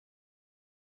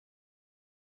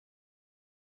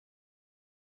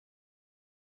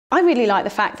I really like the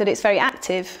fact that it's very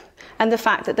active and the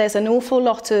fact that there's an awful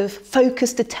lot of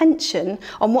focused attention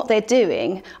on what they're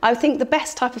doing. I think the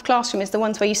best type of classroom is the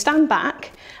ones where you stand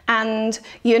back and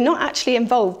you're not actually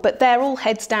involved, but they're all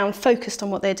heads down, focused on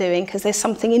what they're doing because there's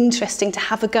something interesting to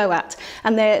have a go at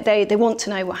and they want to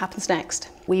know what happens next.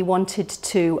 We wanted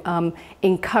to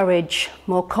encourage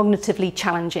more cognitively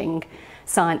challenging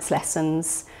science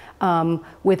lessons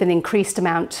with an increased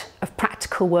amount of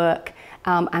practical work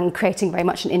and creating very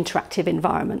much an interactive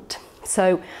environment.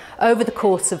 So over the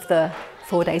course of the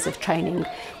 4 days of training,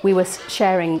 we were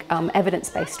sharing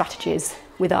evidence-based strategies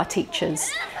with our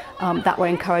teachers that were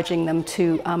encouraging them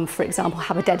to, for example,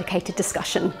 have a dedicated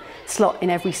discussion slot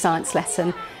in every science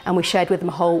lesson, and we shared with them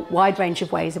a whole wide range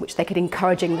of ways in which they could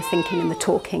encouraging the thinking and the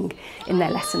talking in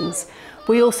their lessons.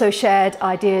 We also shared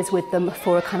ideas with them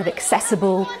for a kind of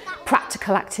accessible,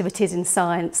 practical activities in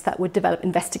science that would develop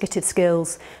investigative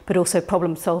skills, but also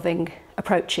problem-solving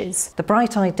approaches. The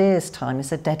Bright Ideas Time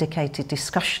is a dedicated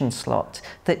discussion slot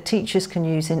that teachers can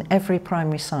use in every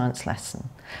primary science lesson.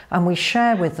 And we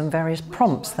share with them various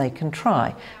prompts they can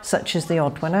try, such as the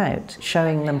odd one out,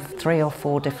 showing them 3 or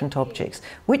 4 different objects.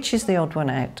 Which is the odd one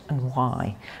out and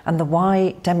why? And the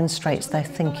why demonstrates their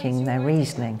thinking, their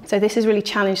reasoning. So this has really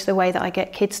challenged the way that I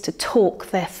get kids to talk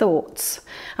their thoughts.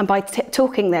 And by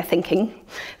talking their thinking,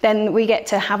 then we get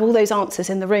to have all those answers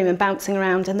in the room and bouncing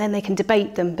around, and then they can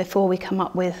debate them before we come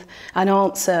up with an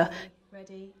answer.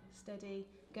 Ready, steady,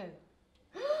 go.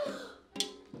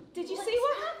 Did you see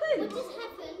what happened? What just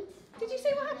happened? Did you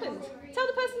see what happened? Tell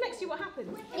the person next to you what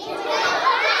happened.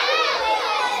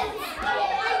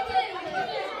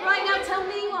 Right, now tell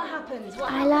me what happened.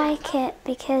 I like it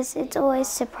because it's always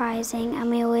surprising and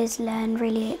we always learn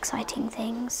really exciting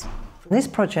things. This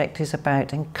project is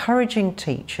about encouraging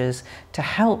teachers to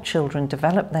help children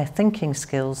develop their thinking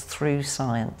skills through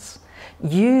science,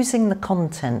 using the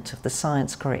content of the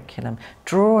science curriculum,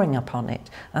 drawing upon it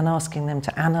and asking them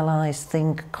to analyse,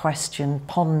 think, question,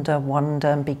 ponder, wonder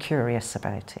and be curious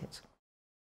about it.